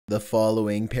The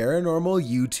following paranormal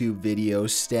YouTube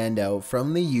videos stand out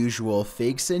from the usual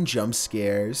fakes and jump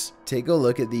scares. Take a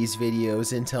look at these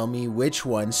videos and tell me which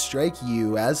ones strike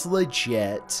you as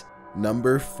legit.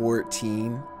 Number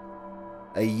 14.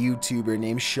 A YouTuber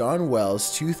named Sean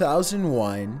Wells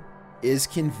 2001 is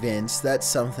convinced that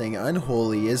something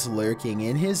unholy is lurking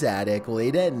in his attic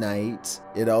late at night.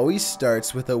 It always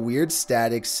starts with a weird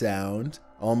static sound,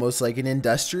 almost like an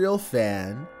industrial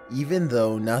fan, even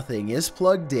though nothing is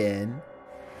plugged in.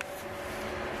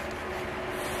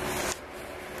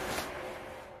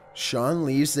 Sean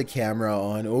leaves the camera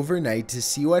on overnight to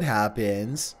see what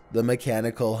happens. The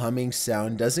mechanical humming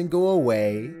sound doesn't go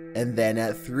away, and then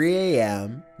at 3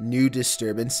 a.m., new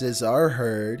disturbances are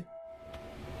heard.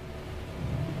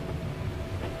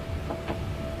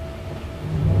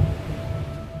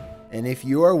 And if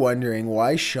you are wondering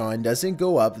why Sean doesn't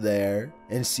go up there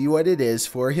and see what it is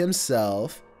for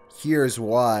himself, here's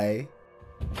why.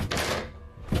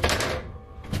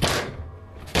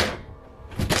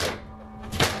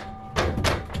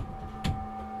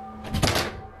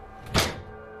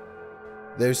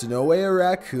 There's no way a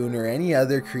raccoon or any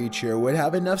other creature would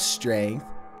have enough strength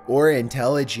or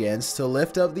intelligence to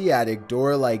lift up the attic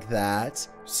door like that,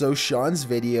 so Sean's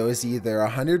video is either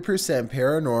 100%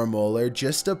 paranormal or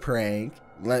just a prank.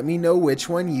 Let me know which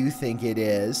one you think it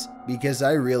is, because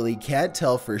I really can't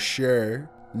tell for sure.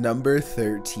 Number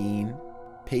 13.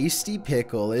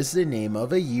 PastyPickle is the name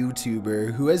of a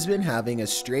YouTuber who has been having a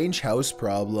strange house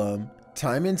problem.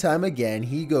 Time and time again,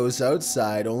 he goes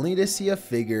outside only to see a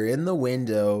figure in the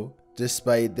window.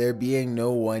 Despite there being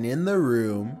no one in the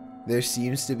room, there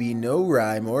seems to be no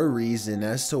rhyme or reason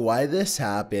as to why this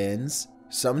happens.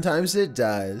 Sometimes it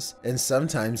does, and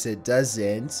sometimes it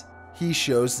doesn't. He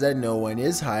shows that no one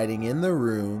is hiding in the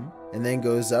room, and then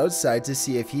goes outside to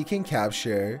see if he can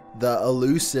capture the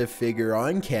elusive figure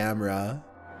on camera.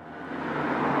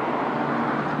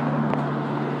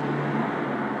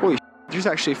 Holy shit, there's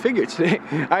actually a figure today.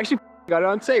 I actually got it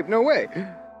on tape, no way.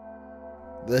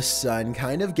 The sun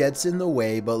kind of gets in the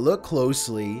way, but look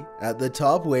closely at the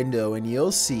top window and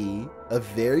you'll see a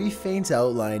very faint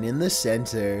outline in the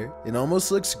center. It almost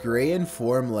looks gray and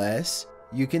formless.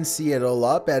 You can see it a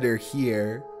lot better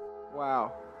here.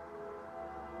 Wow.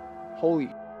 Holy.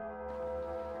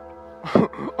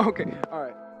 Okay,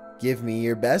 alright. Give me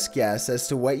your best guess as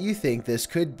to what you think this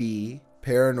could be,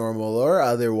 paranormal or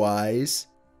otherwise.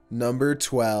 Number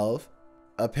 12.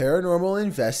 A paranormal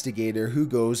investigator who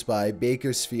goes by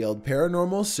Bakersfield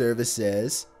Paranormal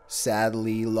Services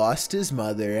sadly lost his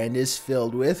mother and is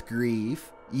filled with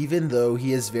grief. Even though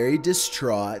he is very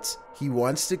distraught, he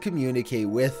wants to communicate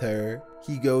with her.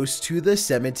 He goes to the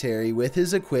cemetery with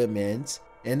his equipment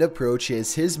and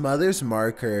approaches his mother's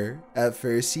marker. At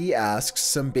first, he asks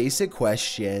some basic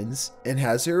questions and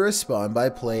has her respond by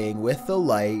playing with the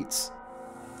lights.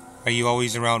 Are you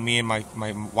always around me and my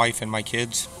wife and my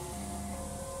kids?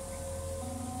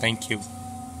 Thank you.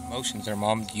 Emotions there,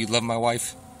 Mom. Do you love my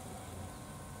wife?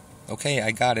 Okay,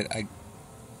 I got it.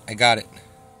 I got it.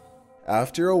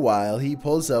 After a while, he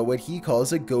pulls out what he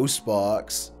calls a ghost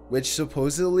box, which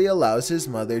supposedly allows his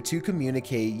mother to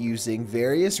communicate using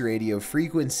various radio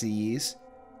frequencies.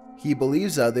 He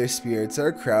believes other spirits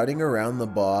are crowding around the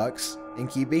box and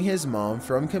keeping his mom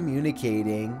from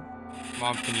communicating.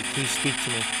 Mom, can you please speak to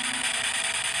me?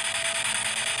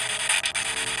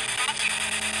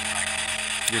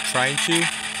 You're trying to?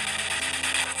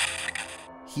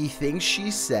 He thinks she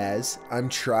says, "I'm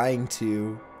trying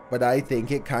to," but I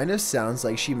think it kind of sounds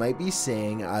like she might be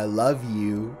saying, "I love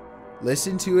you."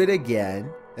 Listen to it again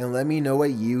and let me know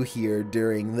what you hear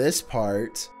during this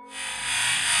part.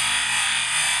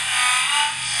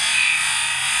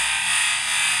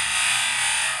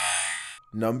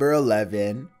 Number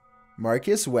 11.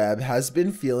 Webb has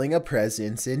been feeling a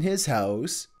presence in his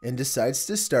house and decides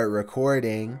to start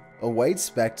recording. A white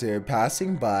specter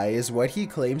passing by is what he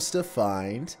claims to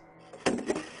find.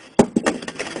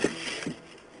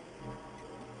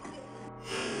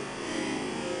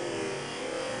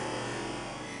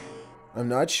 I'm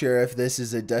not sure if this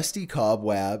is a dusty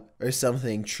cobweb or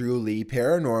something truly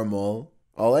paranormal.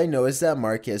 All I know is that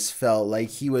Marcus felt like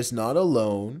he was not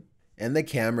alone, and the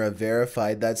camera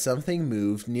verified that something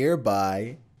moved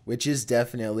nearby, which is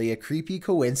definitely a creepy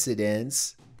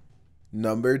coincidence.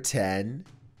 Number 10.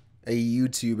 A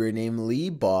YouTuber named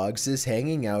Lee Boggs is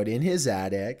hanging out in his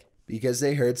attic because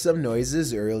they heard some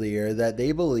noises earlier that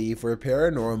they believe were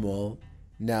paranormal.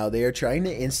 Now they are trying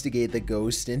to instigate the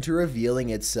ghost into revealing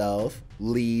itself.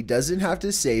 Lee doesn't have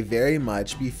to say very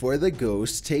much before the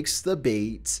ghost takes the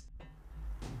bait.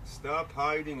 Stop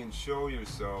hiding and show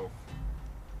yourself.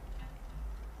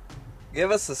 Give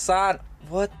us a sign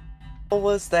What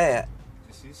was that?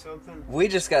 Did you see something? We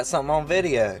just got something on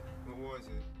video. What was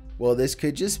it? Well, this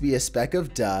could just be a speck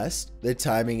of dust. The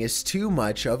timing is too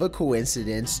much of a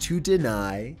coincidence to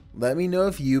deny. Let me know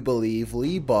if you believe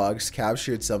Lee Boggs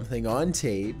captured something on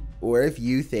tape, or if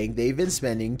you think they've been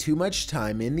spending too much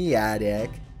time in the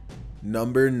attic.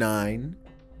 Number 9.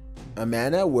 A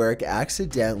man at work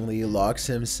accidentally locks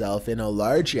himself in a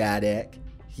large attic.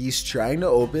 He's trying to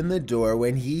open the door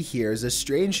when he hears a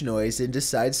strange noise and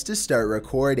decides to start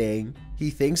recording. He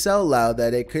thinks out loud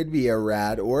that it could be a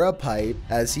rat or a pipe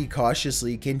as he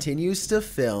cautiously continues to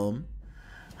film.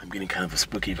 I'm getting kind of a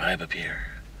spooky vibe up here.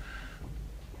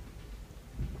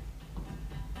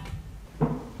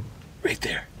 Right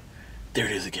there. There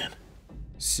it is again.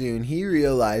 Soon he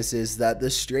realizes that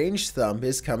the strange thump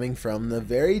is coming from the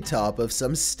very top of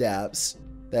some steps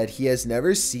that he has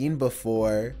never seen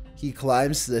before. He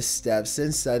climbs the steps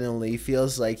and suddenly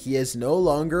feels like he is no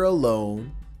longer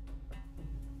alone.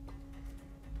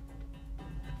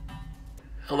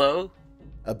 Hello?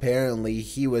 Apparently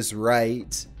he was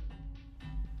right.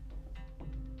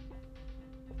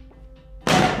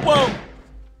 Whoa!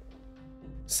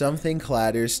 Something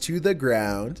clatters to the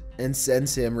ground and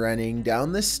sends him running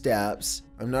down the steps.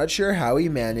 I'm not sure how he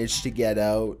managed to get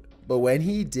out, but when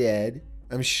he did,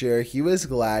 I'm sure he was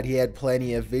glad he had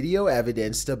plenty of video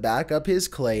evidence to back up his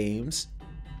claims.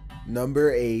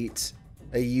 Number 8.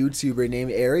 A YouTuber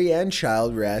named Ariane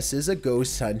Childress is a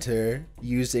ghost hunter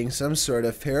using some sort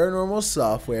of paranormal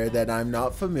software that I'm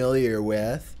not familiar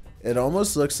with. It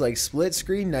almost looks like split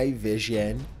screen night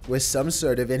vision with some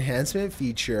sort of enhancement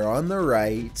feature on the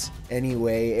right.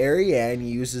 Anyway, Ariane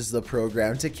uses the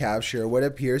program to capture what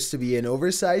appears to be an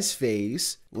oversized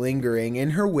face lingering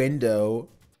in her window.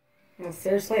 No,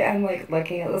 seriously, I'm like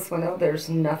looking at this window, there's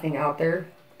nothing out there.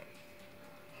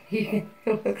 It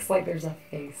looks like there's a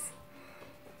face.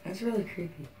 That's really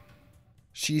creepy.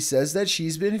 She says that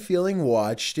she's been feeling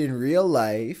watched in real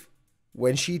life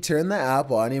when she turned the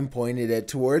app on and pointed it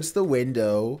towards the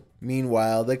window.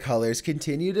 Meanwhile, the colors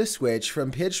continue to switch from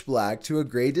pitch black to a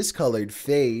gray discolored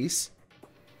face.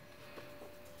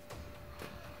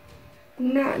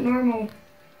 Not normal.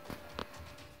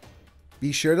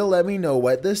 Be sure to let me know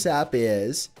what this app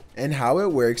is and how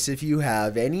it works if you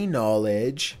have any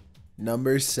knowledge.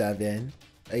 Number 7.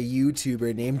 A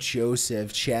YouTuber named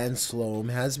Joseph Chansoulme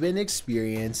has been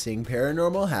experiencing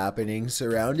paranormal happenings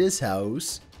around his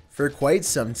house for quite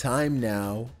some time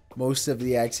now. Most of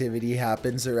the activity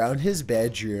happens around his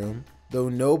bedroom, though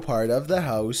no part of the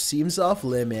house seems off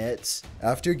limits.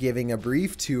 After giving a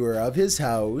brief tour of his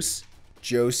house,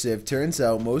 Joseph turns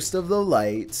out most of the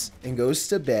lights and goes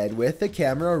to bed with the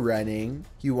camera running.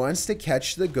 He wants to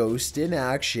catch the ghost in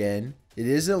action. It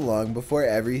isn't long before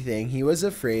everything he was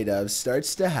afraid of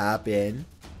starts to happen.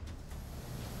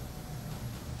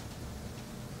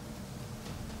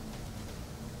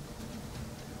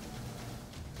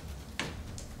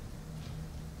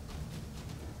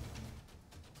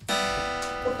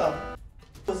 What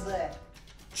the was that?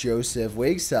 Joseph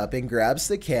wakes up and grabs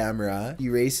the camera. He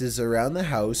races around the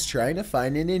house trying to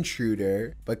find an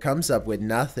intruder, but comes up with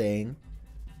nothing.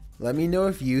 Let me know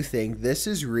if you think this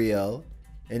is real,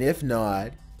 and if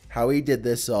not, how he did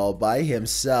this all by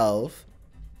himself.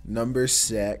 Number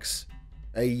 6.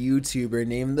 A YouTuber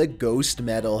named the Ghost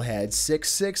Metalhead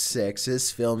 666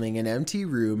 is filming an empty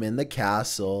room in the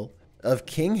castle of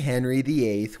King Henry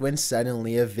VIII when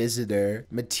suddenly a visitor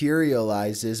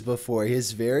materializes before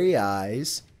his very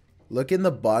eyes. Look in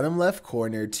the bottom left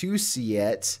corner to see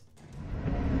it.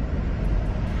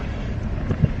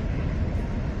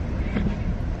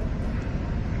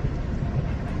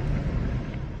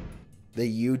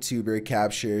 The YouTuber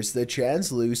captures the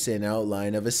translucent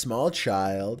outline of a small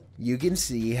child. You can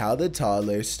see how the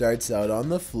toddler starts out on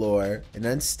the floor and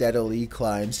unsteadily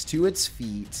climbs to its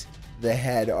feet. The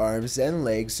head, arms, and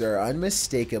legs are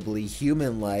unmistakably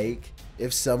human-like.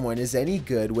 If someone is any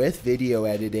good with video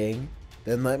editing,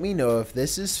 then let me know if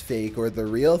this is fake or the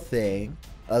real thing.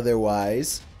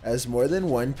 Otherwise, as more than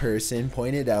one person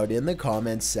pointed out in the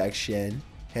comments section,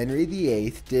 Henry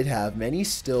VIII did have many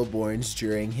stillborns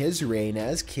during his reign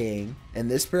as king,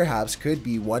 and this perhaps could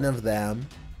be one of them.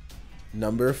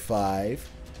 Number 5.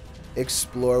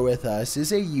 Explore With Us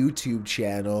is a YouTube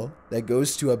channel that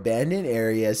goes to abandoned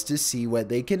areas to see what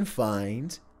they can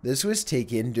find. This was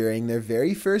taken during their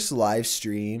very first live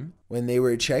stream when they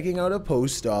were checking out a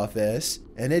post office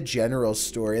and a general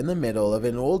store in the middle of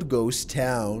an old ghost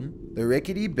town. The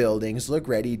rickety buildings look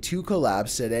ready to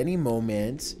collapse at any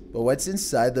moment, but what's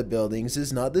inside the buildings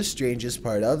is not the strangest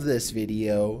part of this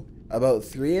video. About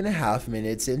 3.5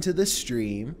 minutes into the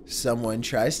stream, someone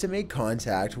tries to make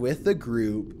contact with the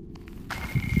group.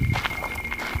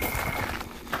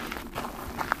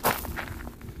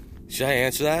 Should I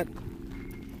answer that?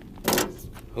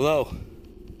 Hello?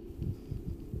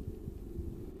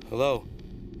 Hello?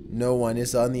 No one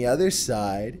is on the other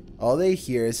side. All they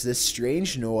hear is this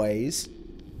strange noise.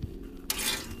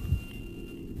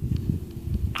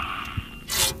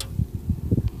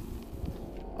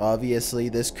 Obviously,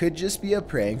 this could just be a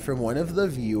prank from one of the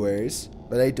viewers,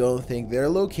 but I don't think their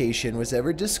location was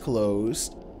ever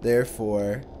disclosed.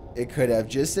 Therefore, it could have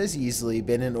just as easily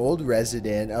been an old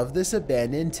resident of this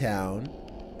abandoned town.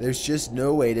 There's just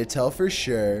no way to tell for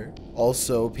sure.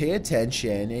 Also, pay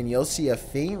attention and you'll see a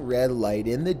faint red light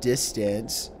in the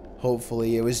distance.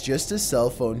 Hopefully it was just a cell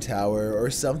phone tower or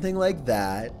something like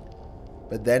that.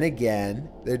 But then again,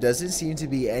 there doesn't seem to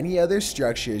be any other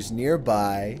structures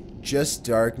nearby, just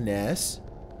darkness.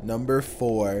 Number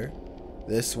 4.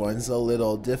 This one's a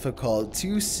little difficult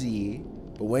to see,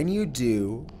 but when you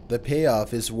do, the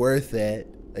payoff is worth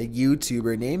it. A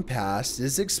YouTuber named Past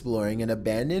is exploring an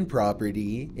abandoned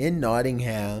property in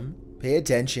Nottingham. Pay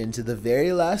attention to the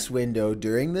very last window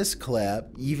during this clip.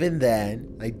 Even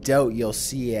then, I doubt you'll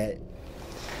see it.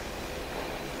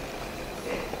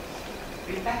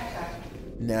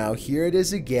 Now here it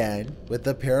is again, with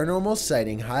the paranormal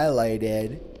sighting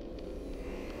highlighted.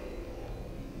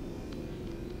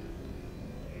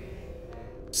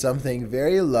 Something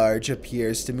very large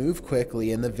appears to move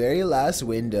quickly in the very last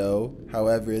window.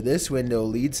 However, this window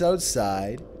leads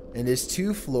outside and is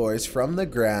 2 floors from the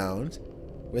ground.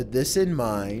 With this in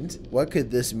mind, what could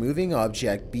this moving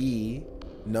object be?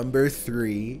 Number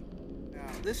 3. Now,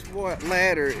 this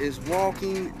ladder is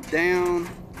walking down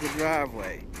the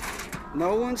driveway.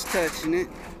 No one's touching it.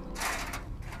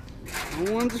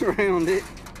 No one's around it.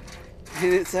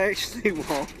 And it's actually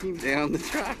walking down the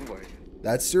driveway.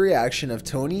 That's the reaction of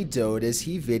Tony Dodd as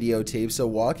he videotapes a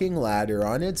walking ladder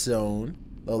on its own.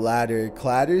 The ladder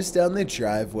clatters down the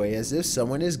driveway as if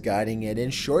someone is guiding it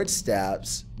in short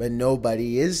steps, but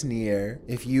nobody is near.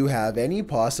 If you have any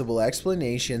possible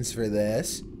explanations for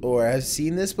this, or have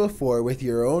seen this before with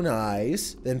your own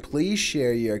eyes, then please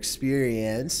share your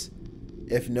experience.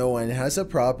 If no one has a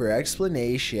proper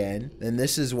explanation, then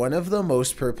this is one of the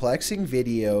most perplexing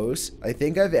videos I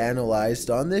think I've analyzed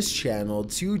on this channel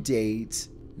to date.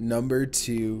 Number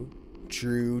 2.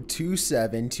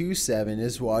 Drew2727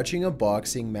 is watching a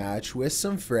boxing match with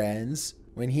some friends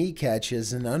when he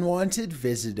catches an unwanted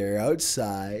visitor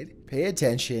outside. Pay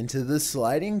attention to the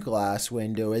sliding glass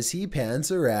window as he pans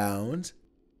around.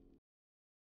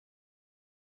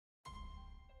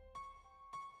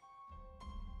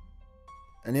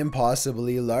 An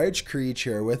impossibly large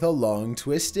creature with a long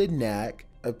twisted neck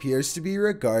appears to be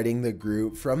regarding the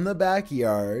group from the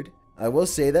backyard. I will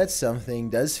say that something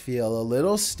does feel a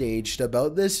little staged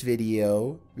about this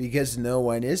video because no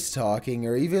one is talking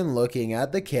or even looking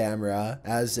at the camera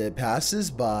as it passes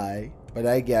by. But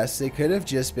I guess it could have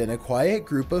just been a quiet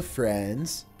group of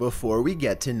friends. Before we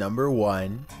get to number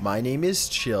 1, my name is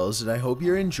Chills and I hope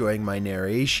you're enjoying my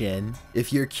narration.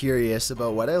 If you're curious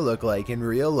about what I look like in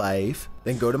real life,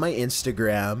 then go to my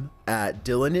Instagram at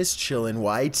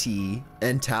DylanHD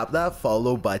and tap that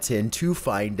follow button to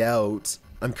find out.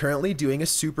 I'm currently doing a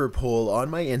super poll on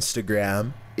my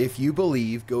Instagram. If you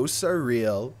believe ghosts are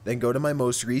real, then go to my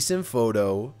most recent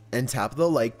photo and tap the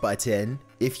like button.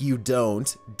 If you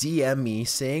don't, DM me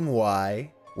saying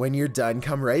why. When you're done,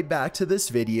 come right back to this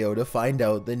video to find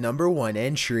out the number 1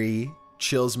 entry.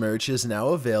 Chills merch is now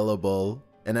available,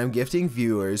 and I'm gifting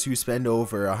viewers who spend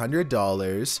over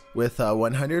 $100 with a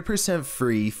 100%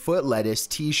 free foot lettuce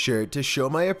t-shirt to show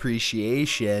my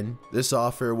appreciation. This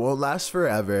offer won't last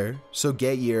forever, so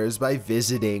get yours by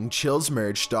visiting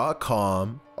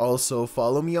chillsmerch.com. Also,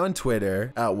 follow me on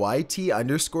Twitter at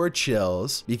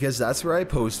YT_chills because that's where I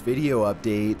post video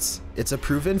updates. It's a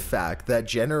proven fact that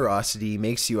generosity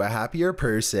makes you a happier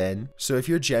person, so if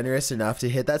you're generous enough to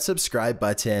hit that subscribe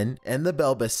button and the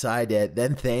bell beside it,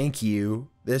 then thank you.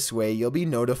 This way you'll be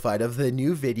notified of the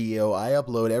new video I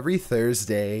upload every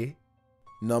Thursday.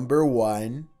 Number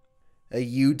 1. A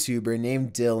YouTuber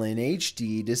named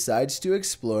DylanHD decides to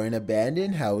explore an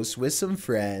abandoned house with some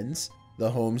friends.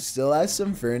 The home still has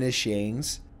some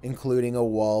furnishings, including a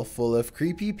wall full of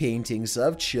creepy paintings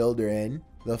of children.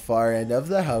 The far end of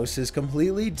the house is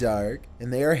completely dark,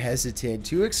 and they are hesitant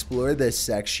to explore this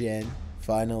section.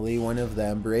 Finally, one of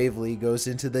them bravely goes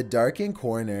into the darkened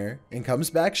corner and comes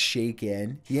back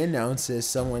shaken. He announces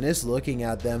someone is looking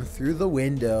at them through the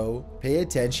window. Pay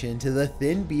attention to the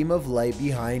thin beam of light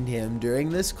behind him during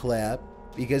this clip,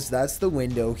 because that's the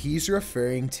window he's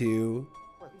referring to.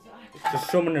 So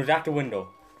someone was at the window.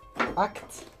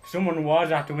 Act. Someone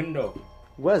was at the window.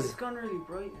 Was. It's gone really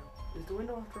bright now. Is the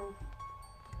window after all?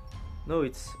 No,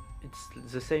 it's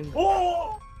the same.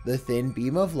 The thin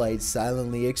beam of light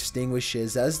silently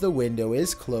extinguishes as the window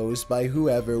is closed by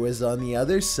whoever was on the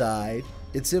other side.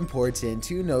 It's important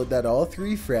to note that all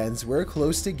three friends were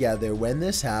close together when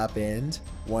this happened.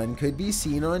 One could be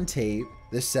seen on tape,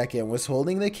 the second was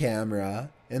holding the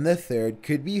camera, and the third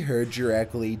could be heard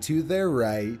directly to their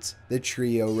right. The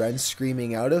trio runs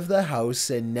screaming out of the house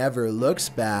and never looks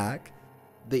back.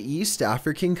 The East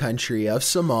African country of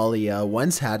Somalia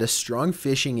once had a strong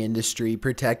fishing industry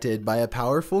protected by a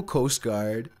powerful coast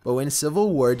guard, but when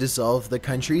civil war dissolved the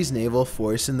country's naval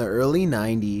force in the early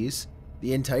 90s,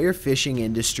 the entire fishing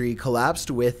industry collapsed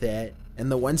with it,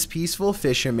 and the once peaceful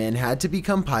fishermen had to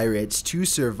become pirates to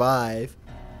survive.